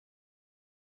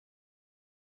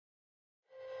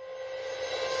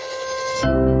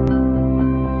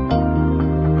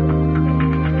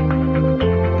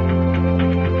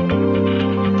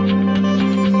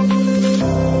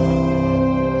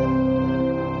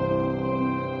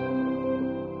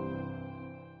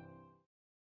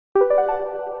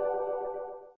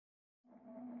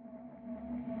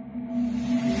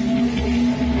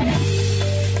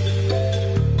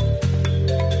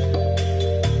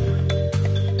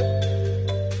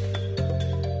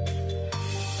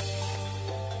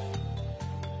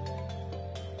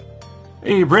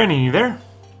Hey, Brandon, you there?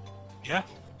 Yeah.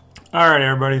 Alright,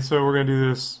 everybody, so we're going to do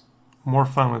this more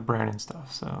fun with Brandon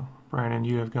stuff. So, Brandon,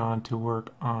 you have gone to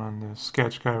work on the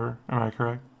sketch cover. Am I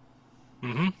correct?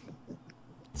 Mm-hmm.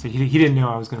 So he didn't know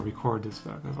I was going to record this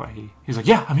stuff. That's why he's like,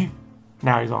 yeah, I'm here.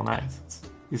 Now he's all nice.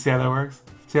 You see how that works?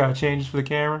 See how it changes for the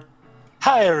camera?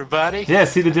 Hi, everybody. Yeah,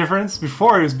 see the difference?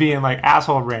 Before he was being like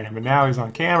asshole Brandon, but now he's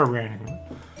on camera Brandon.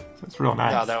 So it's real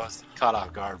nice. No, that was caught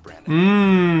off guard,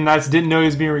 Brandon. I didn't know he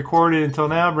was being recorded until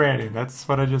now, Brandon. That's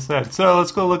what I just said. So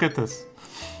let's go look at this.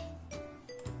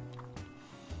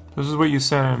 This is what you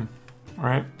sent him,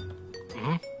 right?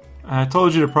 Mm-hmm. And I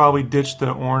told you to probably ditch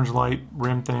the orange light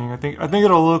rim thing. I think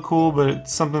it'll look cool, but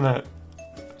it's something that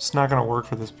it's not going to work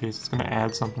for this piece. It's going to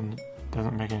add something that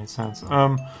doesn't make any sense.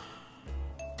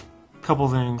 Couple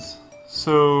things.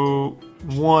 So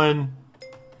one,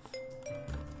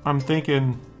 I'm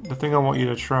thinking the thing I want you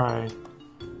to try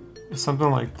is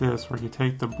something like this, where you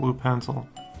take the blue pencil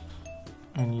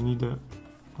and you need to,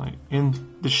 like,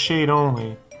 in the shade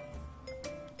only,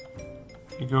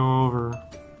 you go over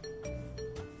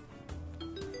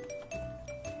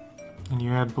and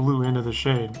you add blue into the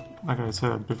shade, like I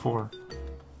said before,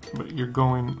 but you're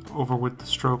going over with the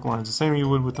stroke lines, the same you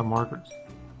would with the markers.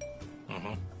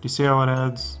 Mm-hmm. Do you see how it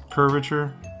adds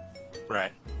curvature?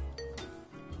 Right.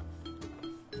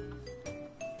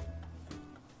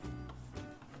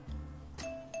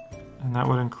 And that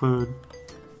would include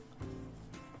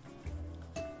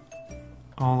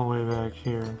all the way back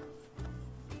here.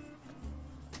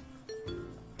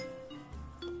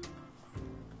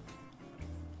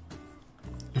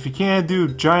 If you can't do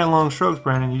giant long strokes,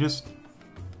 Brandon, you just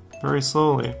very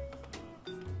slowly.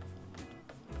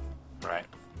 Right.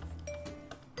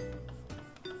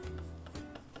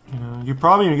 You know, you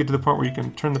probably even get to the point where you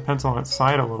can turn the pencil on its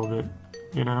side a little bit.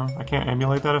 You know, I can't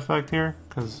emulate that effect here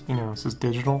because, you know, this is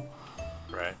digital.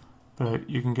 Right. But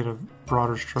you can get a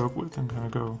broader stroke width and kind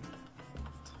of go.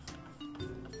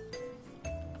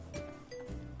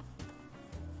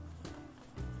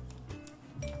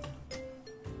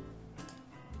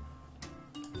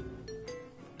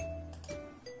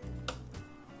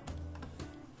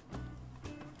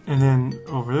 And then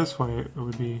over this way, it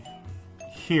would be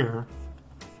here,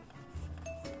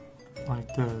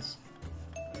 like this.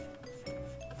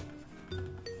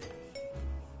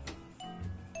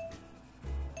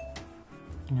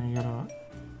 You know, you gotta.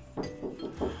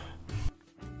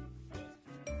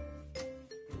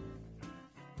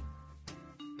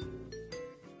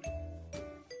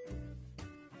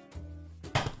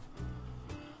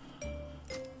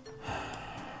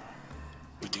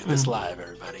 We do this live,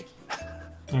 everybody.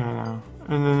 Yeah, I know.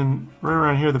 And then right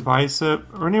around here, the bicep,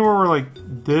 or anywhere where like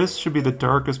this should be the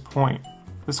darkest point.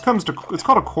 This comes to, it's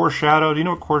called a core shadow. Do you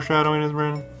know what core shadowing is,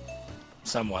 Brandon?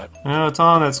 Somewhat. You know, it's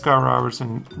on that Scott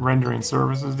Robertson Rendering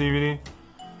Services DVD.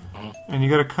 Mm-hmm. And you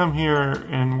gotta come here,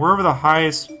 and wherever the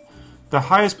highest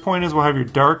point is will have your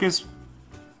darkest,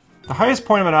 the highest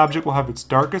point of an object will have its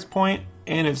darkest point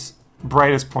and its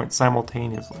brightest point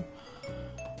simultaneously.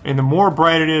 And the more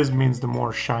bright it is means the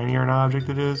more shinier an object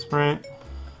it is, right?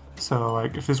 So,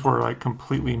 like, if this were, like,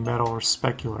 completely metal or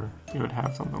specular, it would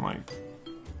have something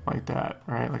like that,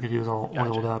 right? Like, if he was all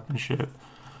oiled up and shit.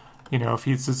 You know, if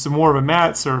it's more of a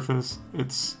matte surface,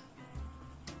 it's...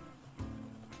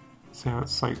 See how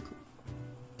it's, like...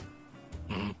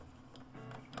 Mm-hmm.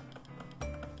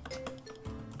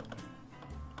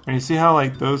 And you see how,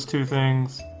 like, those two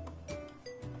things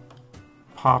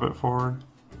pop it forward?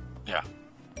 Yeah.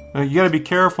 Now, you gotta be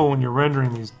careful when you're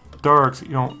rendering these darks that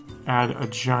you don't add a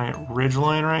giant ridge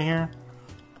line right here.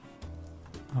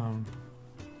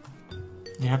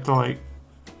 You have to, like,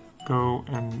 go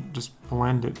and just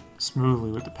blend it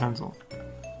smoothly with the pencil.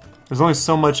 There's only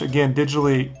so much, again,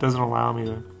 digitally doesn't allow me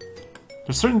to...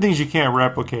 There's certain things you can't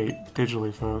replicate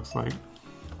digitally, folks. Like,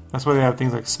 that's why they have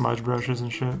things like smudge brushes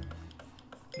and shit.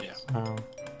 Yeah. So,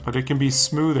 but it can be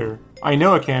smoother. I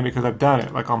know it can because I've done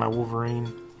it, like on my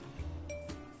Wolverine.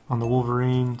 On the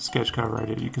Wolverine sketch cover I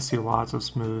did, you can see lots of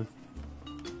smooth.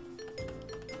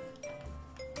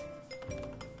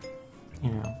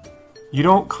 You know, you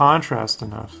don't contrast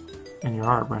enough in your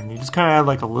art, Brandon. You just kind of add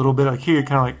like a little bit. Like here, you're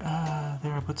kind of like,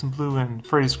 there, I put some blue in.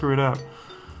 Afraid to screw it up.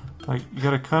 Like, you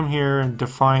gotta come here and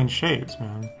define shapes,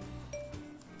 man.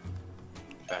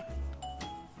 Okay.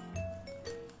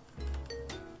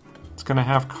 It's gonna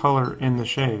have color in the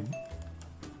shade.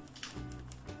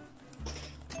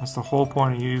 That's the whole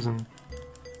point of using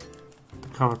the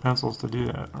color pencils to do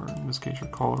that, or in this case,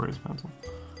 your color erase pencil.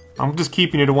 I'm just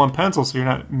keeping it to one pencil so you're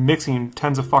not mixing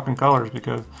tons of fucking colors,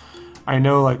 because I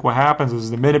know like what happens is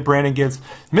the minute Brandon gets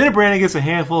a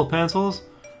handful of pencils,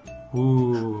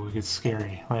 ooh, it gets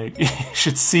scary. Like, you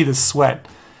should see the sweat.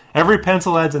 Every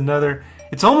pencil adds another.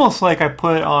 It's almost like I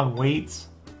put on weights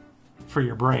for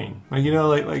your brain. Like, you know,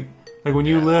 like when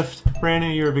you lift,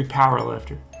 Brandon, you're a big power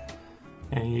lifter.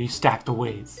 And you stack the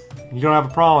weights. And you don't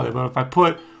have a problem with it. But if I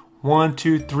put 1,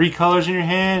 2, 3 colors in your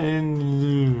hand,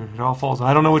 and it all falls.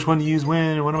 I don't know which one to use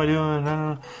when. What am I doing? I don't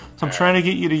know. So I'm trying to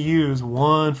get you to use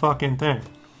one fucking thing.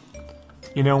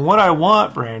 You know, what I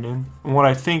want, Brandon, and what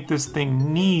I think this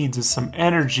thing needs is some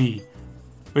energy.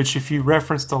 Which, if you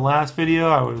referenced the last video,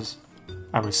 I was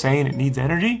saying it needs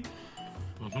energy.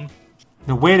 Mm-hmm.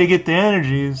 The way to get the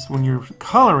energy is when you're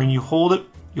coloring, you hold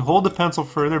the pencil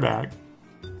further back,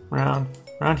 around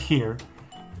here,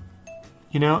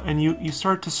 you know, and you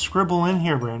start to scribble in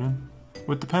here, Brandon,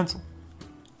 with the pencil,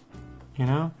 you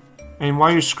know, and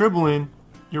while you're scribbling,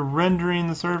 you're rendering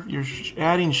the surface, you're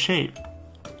adding shape.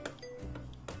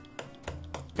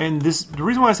 And the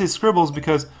reason why I say scribble is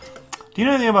because, do you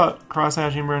know anything about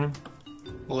cross-hatching, Brandon?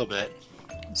 A little bit.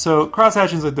 So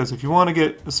cross-hatching is like this. If you want to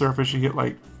get a surface, you get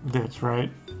like this,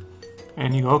 right?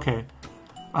 And you go, okay,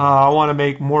 I want to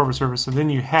make more of a surface, so then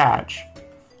you hatch.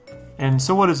 And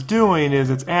so what it's doing is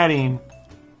it's adding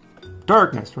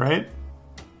darkness, right?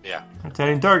 Yeah. It's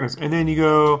adding darkness. And then you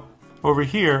go over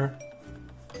here,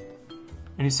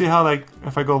 and you see how, like,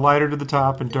 if I go lighter to the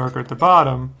top and darker at the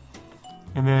bottom,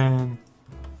 and then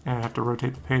I have to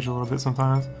rotate the page a little bit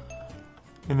sometimes,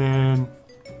 and then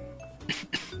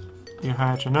you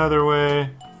hatch another way,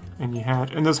 and you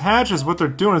hatch. And those hatches, what they're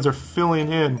doing is they're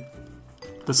filling in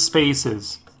the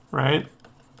spaces, right?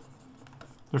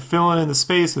 They're filling in the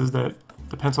spaces that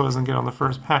the pencil doesn't get on the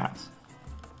first pass.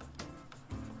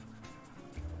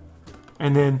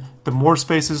 And then the more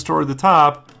spaces toward the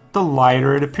top, the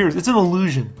lighter it appears. It's an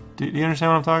illusion. Do you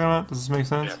understand what I'm talking about? Does this make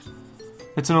sense? Yes.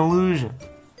 It's an illusion.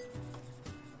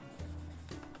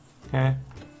 Okay?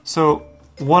 So,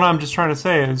 what I'm just trying to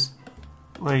say is,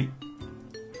 like,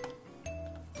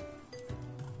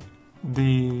 I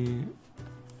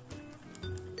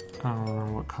don't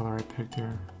remember what color I picked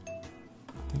here. I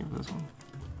think of this one.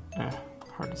 Yeah,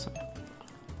 hard to say.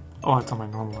 Oh, it's on my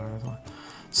normalizer one.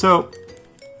 So,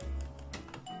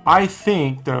 I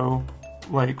think, though,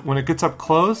 like, when it gets up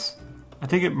close, I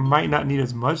think it might not need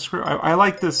as much script. I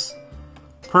like this,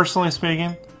 personally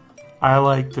speaking, I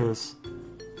like this.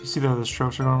 You see how the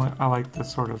strokes are going? I like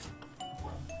this sort of,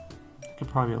 it could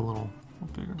probably be a little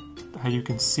bigger. How you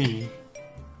can see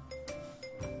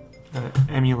that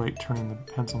emulate turning the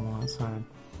pencil on its side.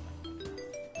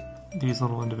 These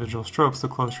little individual strokes, the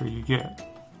closer you get.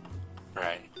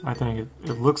 Right. I think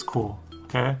it looks cool,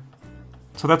 okay?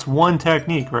 So that's one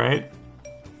technique, right?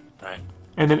 Right.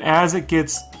 And then as it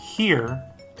gets here,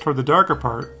 toward the darker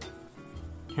part,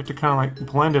 you have to kind of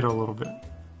like blend it a little bit.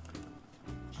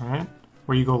 Alright?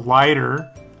 Where you go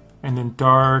lighter, and then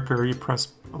darker, you press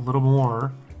a little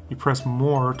more. You press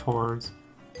more towards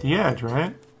the edge,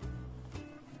 right?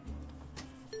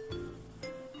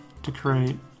 To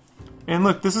create. And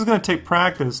look, this is going to take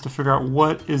practice to figure out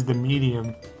what is the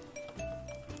medium.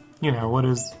 You know, what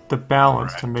is the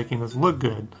balance to making this look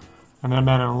good. And then I'm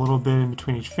adding a little bit in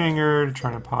between each finger to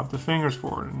try to pop the fingers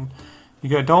forward. And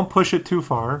don't push it too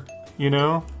far, you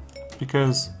know,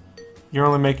 because you're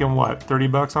only making what, 30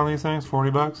 bucks on these things,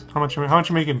 40 bucks? How much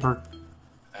you making per?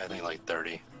 I think like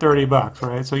 30. 30 bucks,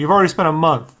 right? So you've already spent a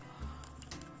month,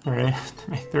 right,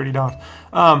 to make $30.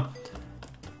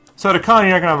 So at a con,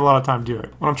 you're not gonna have a lot of time to do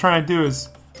it. What I'm trying to do is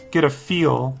get a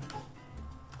feel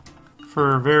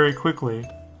for very quickly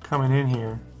coming in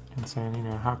here and saying, you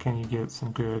know, how can you get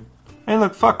some good? And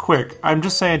look, fuck quick. I'm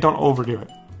just saying, don't overdo it.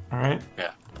 All right?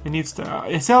 Yeah. It needs to.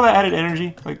 See how that added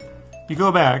energy? Like, you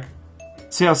go back.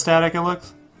 See how static it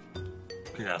looks?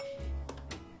 Yeah.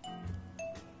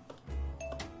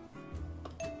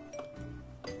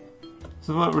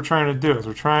 So what we're trying to do is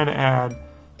we're trying to add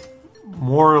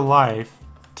more life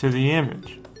to the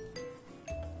image.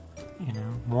 You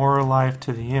know, more life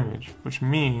to the image, which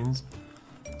means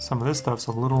some of this stuff's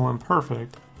a little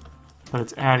imperfect, but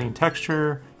it's adding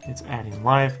texture, it's adding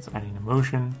life, it's adding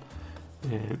emotion,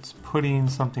 it's putting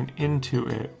something into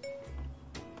it.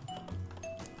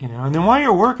 You know, and then while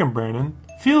you're working, Brandon,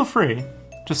 feel free,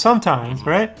 just sometimes,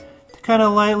 right, to kind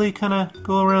of lightly kind of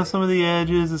go around some of the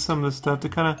edges and some of the stuff to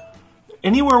kind of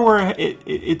anywhere where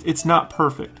it's not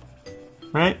perfect,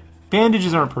 right?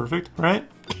 Bandages aren't perfect, right?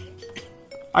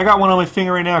 I got one on my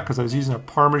finger right now because I was using a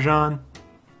Parmesan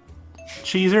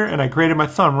cheeser and I grated my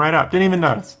thumb right up. Didn't even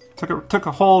notice. Took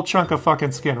a whole chunk of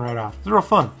fucking skin right off. It was real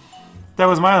fun. That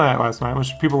was my night last night,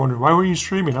 which people wondered, why were you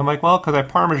streaming? I'm like, well, because I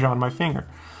Parmesan my finger.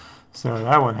 So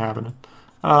that wasn't happening.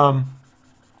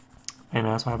 Hey man,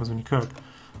 that's what happens when you cook.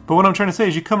 But what I'm trying to say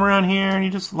is you come around here and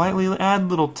you just lightly add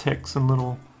little ticks and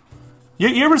little...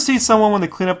 You ever see someone when they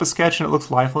clean up a sketch and it looks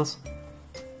lifeless?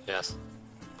 Yes.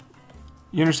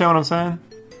 You understand what I'm saying?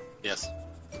 Yes.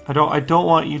 I don't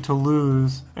want you to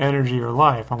lose energy or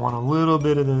life. I want a little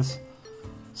bit of this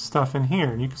stuff in here.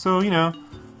 And so, you know,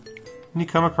 when you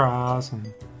come across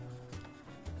and...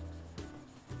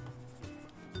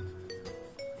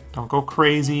 Don't go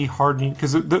crazy, hardening,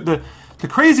 because the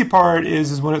crazy part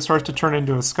is when it starts to turn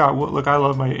into a Scott. Look, I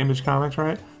love my Image comics,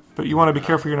 right? But you want to be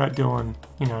careful you're not doing,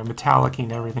 you know,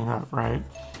 metallic-ing everything up, right?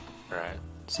 Right.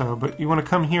 So, but you want to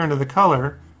come here into the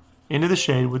color, into the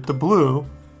shade with the blue,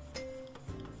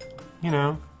 you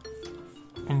know,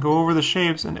 and go over the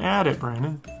shapes and add it,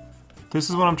 Brandon. This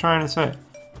is what I'm trying to say.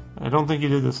 I don't think you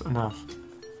did this enough.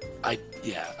 I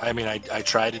mean, I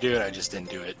tried to do it, I just didn't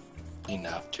do it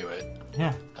enough to it.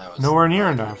 Yeah, nowhere near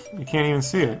enough. You can't even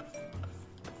see it.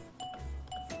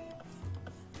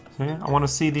 See, I want to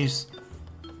see these.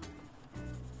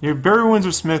 Your Barry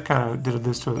Windsor Smith kind of did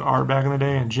this to his art back in the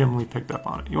day, and Jim Lee picked up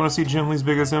on it. You want to see Jim Lee's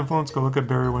biggest influence? Go look at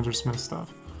Barry Windsor Smith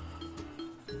stuff.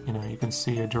 You know, you can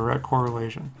see a direct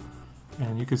correlation.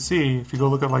 And you can see, if you go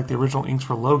look at like the original inks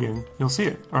for Logan, you'll see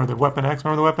it. Or the Weapon X,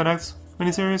 remember the Weapon X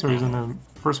miniseries? Where he's in the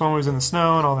first one where he's in the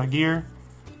snow and all that gear?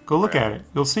 Go look at it.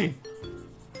 You'll see.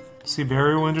 See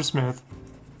Barry Windsor Smith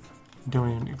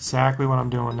doing exactly what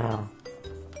I'm doing now.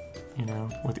 You know,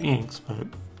 with inks, but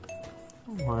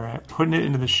we're at putting it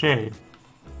into the shade.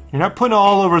 You're not putting it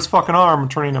all over his fucking arm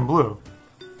and turning him blue.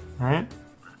 Right?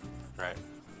 Right.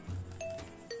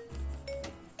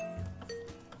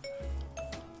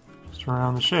 Just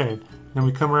around the shade. Then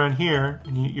we come around here,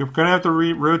 and you're going to have to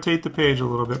rotate the page a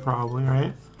little bit probably,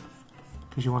 right?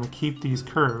 Because you want to keep these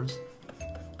curves.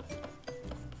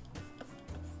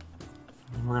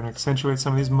 And we're going to accentuate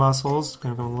some of these muscles. It's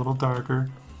going to go a little darker.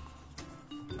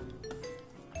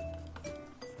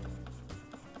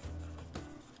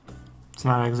 It's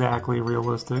not exactly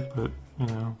realistic, but, you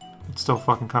know, it's still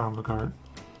fucking comic art.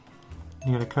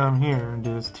 You gotta come here and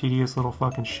do this tedious little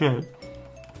fucking shit.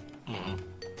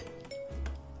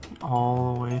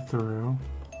 All the way through,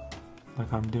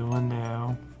 like I'm doing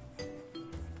now.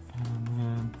 And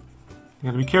then,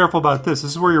 you gotta be careful about this. This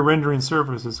is where you're rendering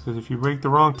surfaces, because if you break the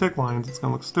wrong tick lines, it's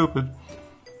gonna look stupid.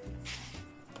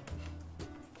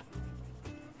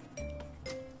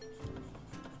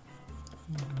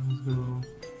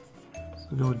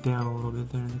 Go down a little bit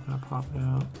there and kind of pop it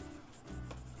out.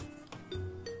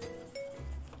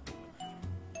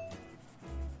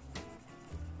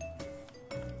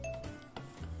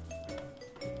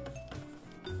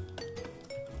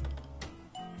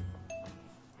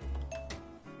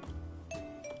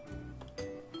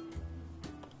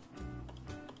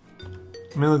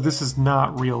 I mean, look, this is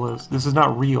not realistic. This is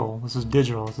not real. This is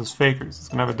digital. This is fakers. It's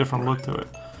gonna have a different look to it.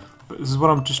 But this is what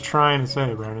I'm just trying to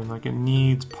say, Brandon. Like, it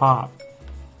needs pop.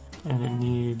 And it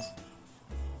needs...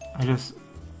 I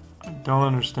don't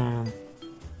understand.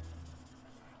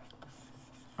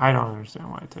 I don't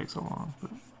understand why it takes so long. But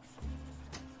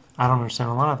I don't understand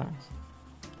a lot of things.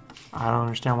 I don't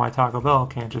understand why Taco Bell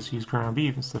can't just use ground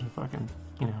beef instead of fucking,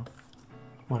 you know,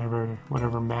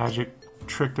 whatever magic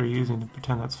trick they're using to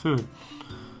pretend that's food.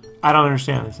 I don't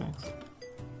understand these things.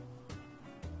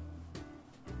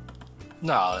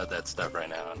 No, that's stuff right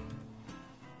now.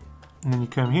 And then you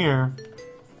come here,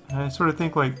 and I sort of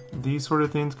think like these sort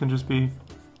of things can just be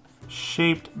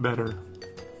shaped better.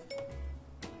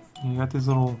 You got these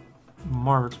little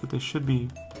marks, but they should be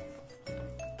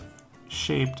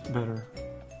shaped better.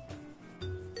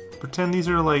 Pretend these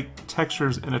are like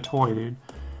textures in a toy, dude.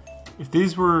 If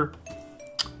these were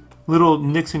little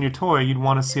nicks in your toy, you'd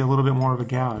want to see a little bit more of a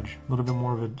gouge, a little bit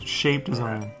more of a shape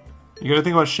design. You gotta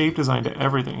think about shape design to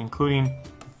everything, including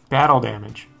battle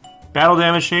damage. Battle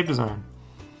damage shape design.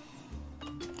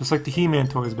 Just like the He-Man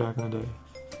toys back in the day.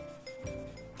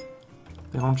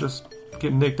 They don't just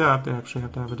get nicked up, they actually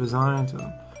have to have a design to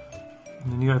them.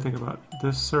 And then you gotta think about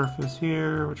this surface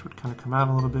here, which would kind of come out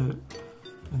a little bit.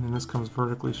 And then this comes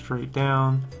vertically straight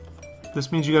down.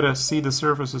 This means you gotta see the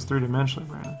surfaces three-dimensionally,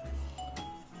 Brandon.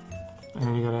 And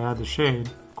then you gotta add the shade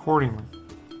accordingly.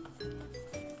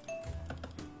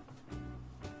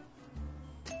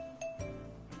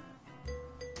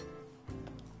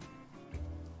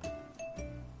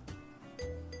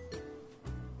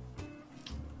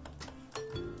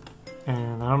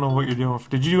 And I don't know what you're doing.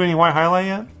 Did you do any white highlight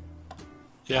yet?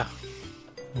 Yeah.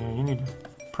 Yeah, you need to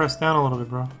press down a little bit,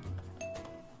 bro.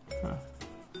 Okay.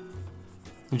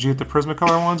 Did you get the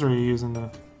Prismacolor ones, or are you using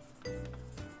the...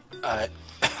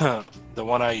 The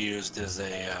one I used is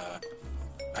I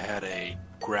had a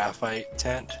graphite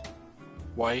tint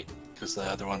white, because the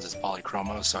other one's is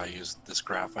Polychromos, so I used this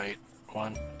graphite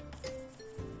one.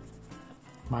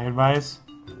 My advice?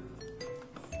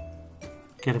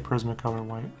 Get a Prismacolor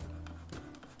white.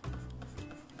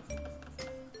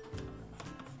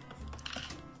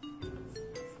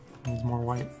 Needs more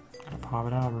white. Gotta pop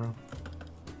it out, bro.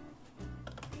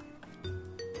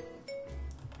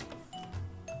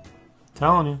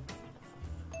 Telling you.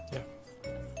 Yeah.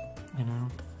 You know.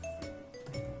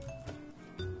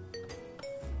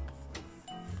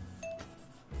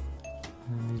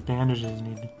 And these bandages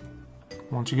need to,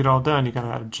 once you get all done, you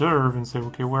gotta observe and say,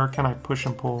 okay, where can I push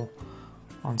and pull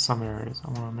on some areas?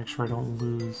 I wanna make sure I don't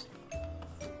lose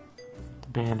the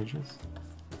bandages.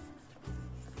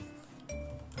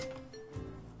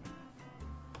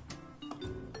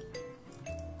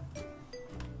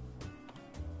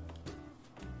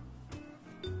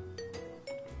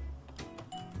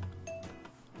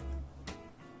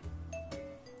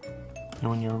 And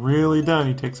when you're really done,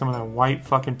 you take some of that white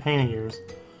fucking paint of yours.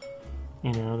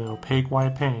 You know, the opaque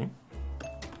white paint.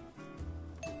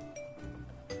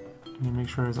 And you make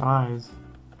sure his eyes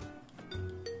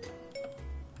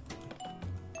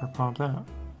are popped out.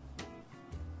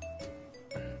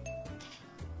 You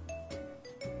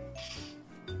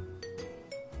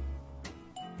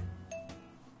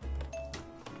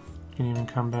can even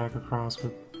come back across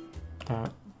with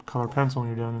that color pencil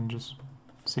when you're done and just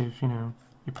see if, you know,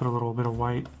 you put a little bit of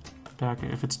white back.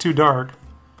 If it's too dark,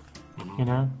 you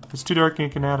know, if it's too dark, you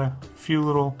can add a few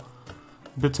little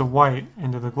bits of white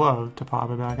into the glove to pop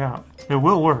it back out. It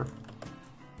will work.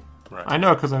 Right. I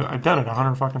know, because I've done it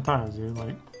 100 fucking times, dude.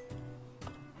 Like,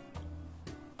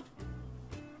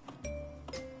 do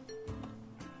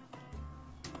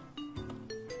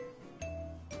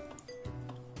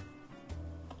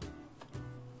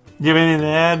you have anything to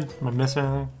add? Am I missing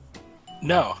anything?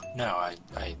 No.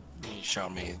 You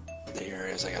showed me the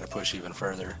areas I got to push even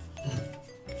further.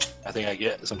 I think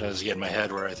sometimes I get in my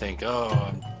head where I think, oh,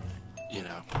 I'm, you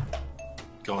know,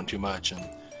 going too much, and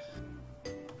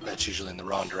that's usually in the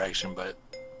wrong direction. But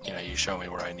you know, you show me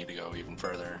where I need to go even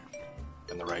further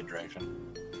in the right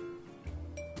direction.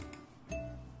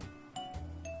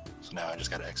 So now I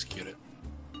just got to execute it.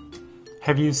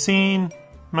 Have you seen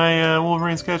my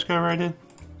Wolverine sketch cover I did?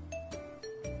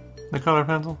 The color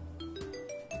pencil?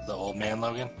 The old man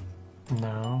Logan?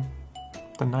 No.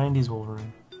 The 90s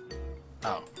Wolverine.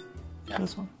 Oh. Yeah.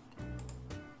 This one.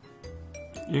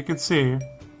 You can see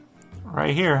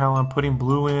right here how I'm putting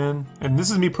blue in. And this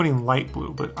is me putting light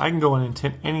blue, but I can go in and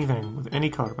tint anything with any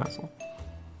color pencil.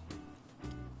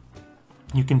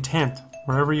 You can tint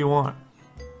wherever you want.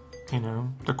 You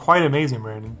know, they're quite amazing,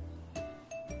 Brandon.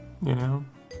 You know?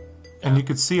 And you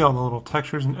could see all the little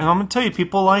textures. And I'm going to tell you,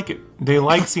 people like it. They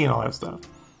like seeing all that stuff.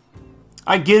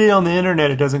 I get it on the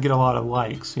internet, it doesn't get a lot of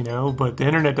likes, you know, but the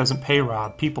internet doesn't pay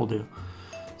Rob, people do.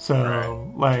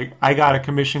 So, like, I got a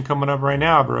commission coming up right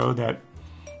now, bro, that,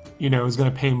 you know, is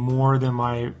going to pay more than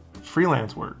my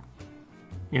freelance work,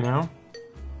 you know,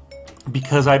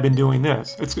 because I've been doing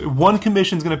this. One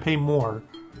commission's going to pay more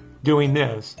doing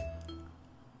this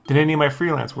than any of my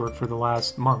freelance work for the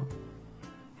last month.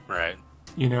 Right.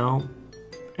 You know?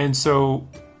 And so,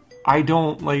 I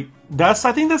don't, like, I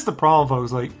think that's the problem,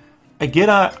 folks, like, I get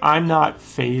I'm not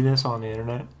famous on the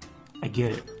internet. I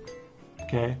get it.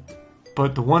 Okay?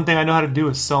 But the one thing I know how to do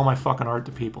is sell my fucking art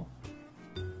to people.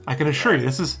 I can assure you,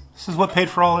 this is what paid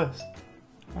for all this.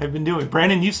 I've been doing it.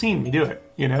 Brandon, you've seen me do it.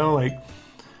 You know, like,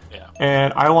 yeah.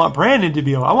 And I want Brandon to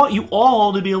be able, I want you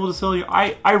all to be able to sell you.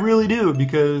 I really do,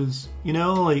 because, you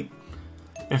know, like,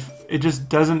 if it just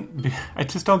doesn't, I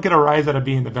just don't get a rise out of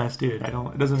being the best dude.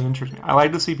 It doesn't interest me. I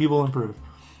like to see people improve.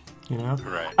 You know?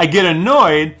 Right. I get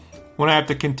annoyed when I have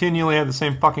to continually have the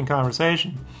same fucking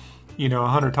conversation, you know,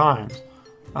 100 times.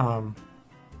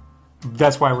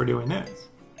 That's why we're doing this.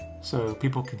 So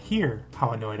people can hear how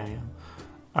annoyed I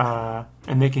am.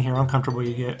 And they can hear how uncomfortable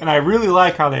you get. And I really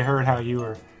like how they heard how you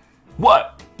were,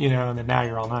 what? You know, and then now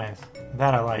you're all nice.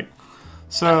 That I like.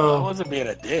 So I wasn't being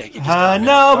a dick.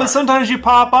 No, but sometimes you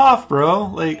pop off, bro.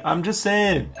 Like, I'm just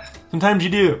saying. Sometimes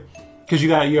you do. Because you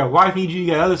got wife needs you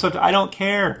got other stuff. I don't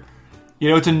care. You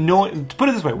know, it's annoying. To put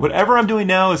it this way, whatever I'm doing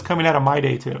now is coming out of my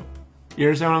day, too. You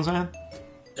understand what I'm saying?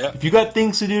 Yeah. If you got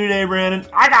things to do today, Brandon,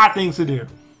 I got things to do.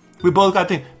 We both got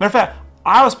things. Matter of fact,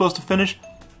 I was supposed to finish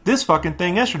this fucking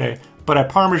thing yesterday, but I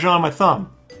parmesan my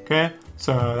thumb. Okay?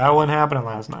 So that wasn't happening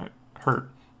last night. Hurt.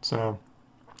 So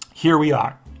here we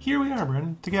are. Here we are,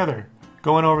 Brendan, together.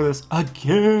 Going over this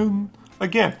again.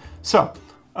 So,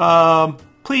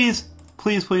 please,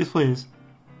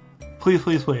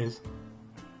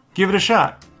 give it a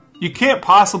shot. You can't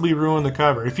possibly ruin the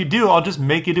cover. If you do, I'll just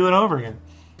make you do it over again.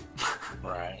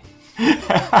 Right. Do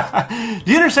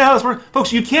you understand how this works?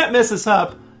 Folks, you can't mess this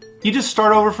up. You just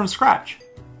start over from scratch.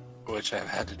 Which I've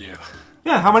had to do.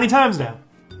 Yeah, how many times now?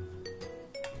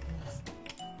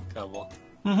 Couple.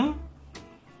 Mm-hmm.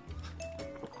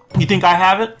 You think I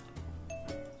haven't?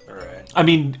 Right. I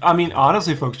mean,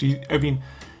 honestly, folks,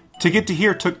 to get to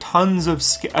here took tons of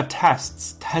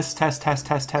tests. Test. Matter of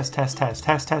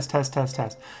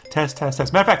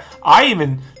fact,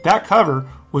 that cover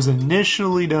was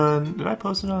initially done. Did I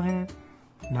post it on here?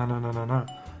 No.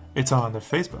 It's on the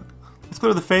Facebook. Let's go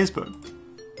to the Facebook.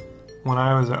 When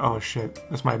I was oh shit,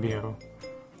 this might be a.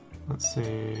 Let's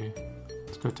see.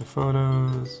 Let's go to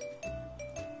photos.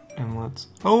 And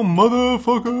oh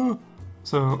motherfucker!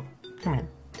 So, come here.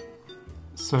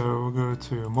 So, we'll go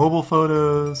to mobile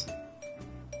photos.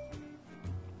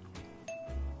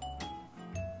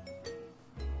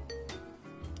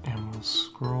 And we'll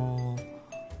scroll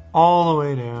all the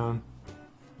way down.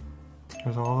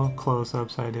 There's all the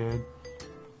close-ups I did.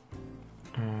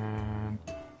 And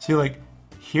see, like,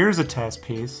 here's a test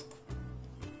piece.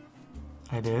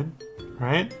 I did,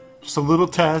 right? Just a little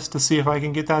test to see if I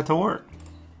can get that to work.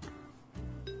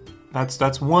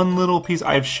 That's one little piece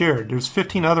I've shared. There's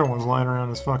 15 other ones lying around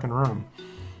this fucking room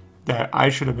that I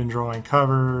should have been drawing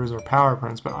covers or power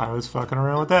prints, but I was fucking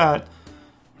around with that.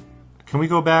 Can we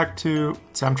go back to...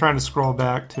 See, I'm trying to scroll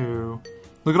back to...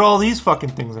 Look at all these fucking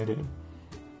things I did.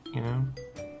 You know?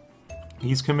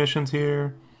 These commissions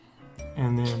here.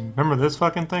 And then, remember this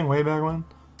fucking thing way back when?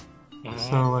 Mm-hmm.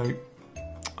 So, like...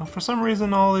 for some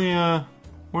reason, all the...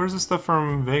 where's the stuff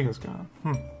from Vegas gone?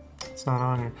 It's not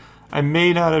on here. I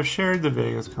may not have shared the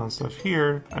Vegas Con stuff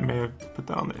here. I may have put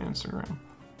that on the Instagram.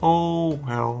 Oh,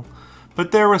 well.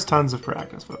 But there was tons of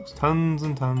practice, folks. Tons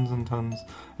and tons and tons.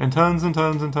 And tons and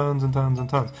tons and tons and tons and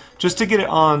tons. Just to get it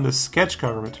on the sketch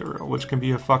cover material, which can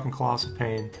be a fucking colossal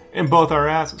pain in both our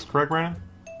asses. Correct, Brandon?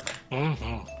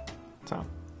 Mm-hmm.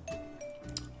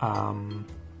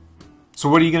 So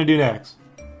what are you going to do next?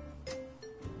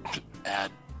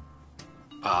 Add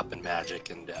pop and magic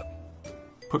and depth.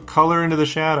 Put color into the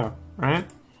shadow, right?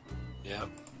 Yep.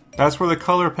 That's where the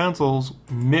color pencils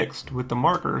mixed with the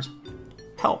markers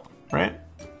help, right?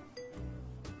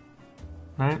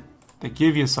 Right? They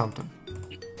give you something.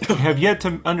 You have yet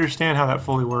to understand how that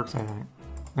fully works, I think.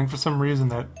 I think for some reason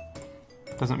that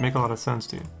doesn't make a lot of sense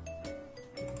to you.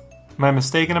 Am I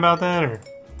mistaken about that, or?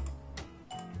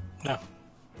 No.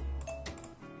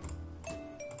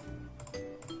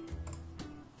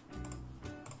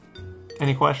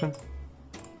 Any questions?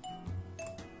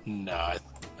 No, I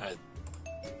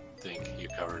think you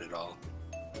covered it all.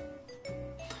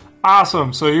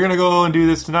 Awesome. So you're going to go and do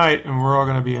this tonight, and we're all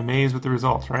going to be amazed with the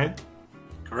results, right?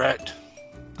 Correct.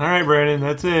 All right, Brandon,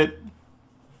 that's it.